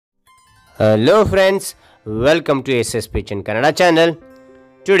Hello friends, welcome to SS Pitch in Kannada channel.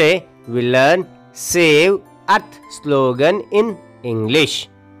 Today we learn Save Earth slogan in English.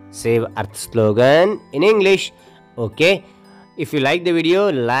 Save Earth slogan in English. Okay, if you like the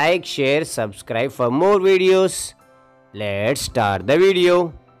video, like, share, subscribe for more videos. Let's start the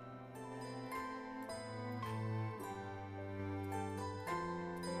video.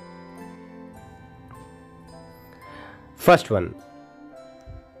 First one.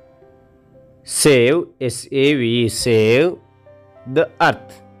 Save, S-A-V, save the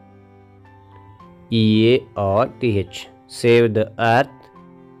earth. E-A-R-T-H. Save the earth.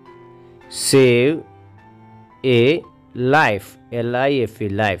 Save a life. L-I-F-E,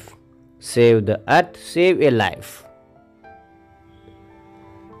 life. Save the earth, save a life.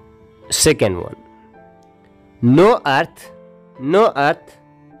 Second one. No earth, no earth,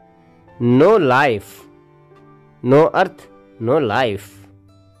 no life. No earth, no life.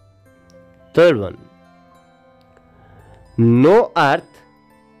 Third one. No earth,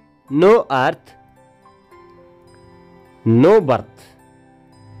 no earth, no birth.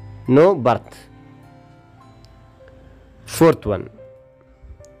 No birth. Fourth one.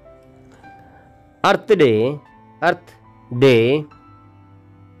 Earth day,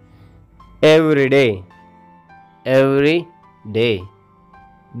 every day, every day.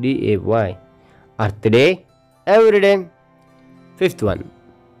 D-A-Y. Earth day, every day. Fifth one.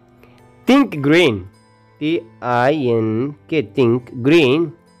 Think green. T-I-N-K. Think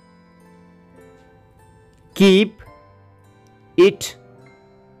green. Keep it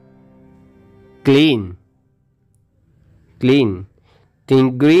clean. Clean.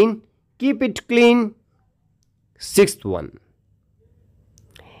 Think green. Keep it clean. Sixth one.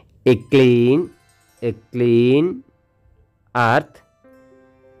 A clean earth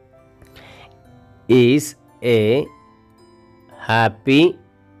is a happy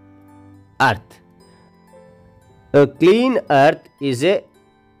earth. A clean earth is a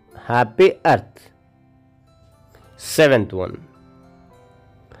happy earth. Seventh one.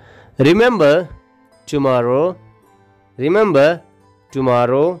 Remember tomorrow. Remember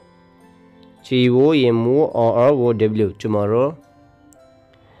tomorrow. T-O-M-O-R-R-O-W. Tomorrow.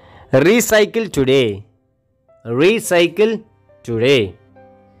 Recycle today. Recycle today.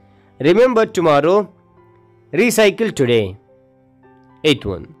 Remember tomorrow. Recycle today. Eighth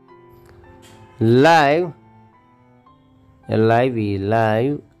one. Live, L-I-V,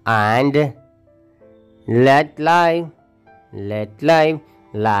 live, and let live, live,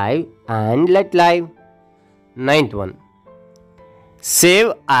 and let live. Ninth one.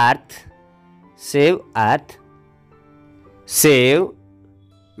 Save earth, save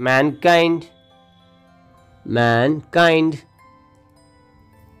mankind,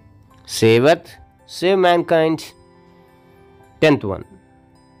 save earth, save mankind. Tenth one.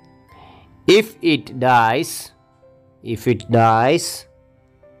 If it dies, we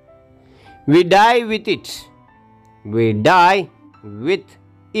die with it. We die with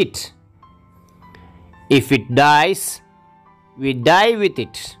it. If it dies, we die with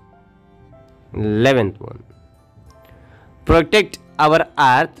it. 11th one. Protect our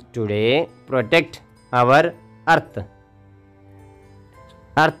earth today. Protect our earth.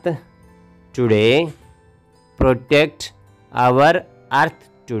 Earth today. Protect our earth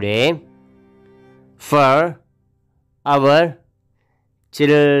today. For our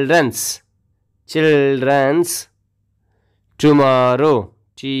children's tomorrow.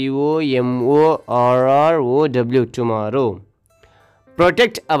 T-O-M-O-R-R-O-W. Tomorrow.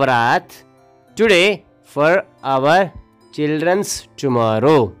 Protect our earth today for our children's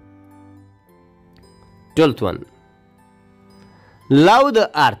tomorrow. 12th one. Love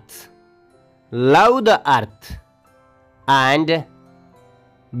the earth and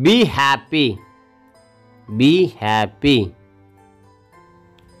be happy. Be happy.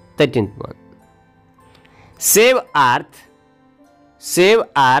 13th one. Save earth. Save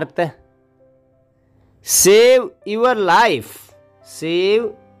your life.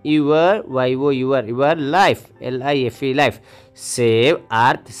 Save your life. L-I-F-E, life. Save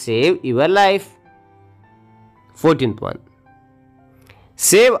earth. Save your life. 14th one.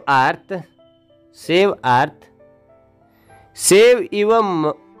 Save earth. Save your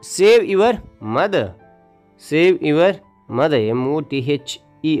mother. Save your mother.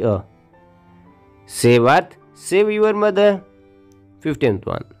 M-O-T-H-E-R. Save earth. Save your mother. 15th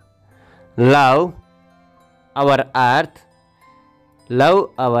one. Love our earth. Love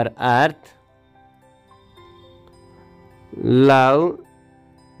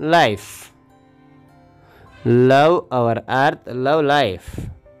life. Love our earth. Love life.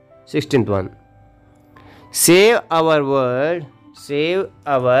 16th one. Save our world. Save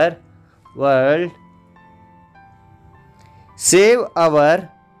our world. Save our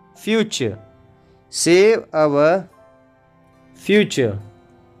future. Save our future.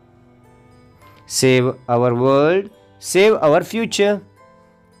 Save our world. Save our future.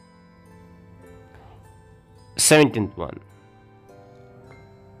 17th one.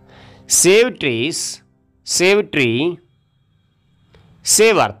 Save trees. Save tree.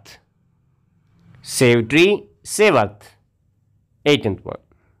 Save earth. Save tree. Save earth. 18th one.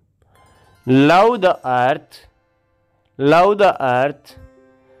 Love the earth. Love the earth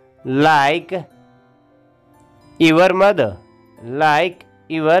like your mother. Like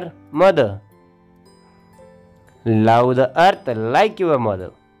your mother. Love the earth like your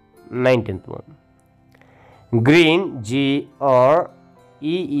mother. 19th one. Green, Green,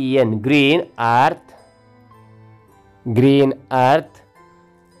 green earth. Green earth.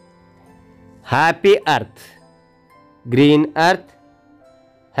 Happy earth. Green earth.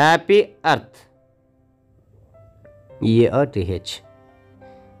 Happy earth. EARTH.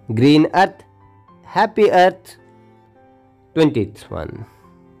 Green earth. Happy earth. 20th one.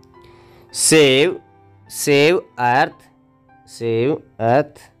 Save earth. Save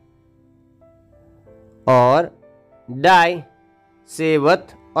earth. Or die. Save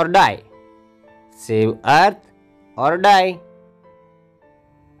earth or die. Save earth or die.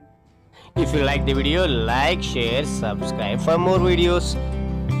 If you like the video, like, share, subscribe for more videos.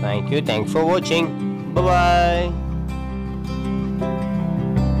 Thank you. Thanks for watching. Bye bye.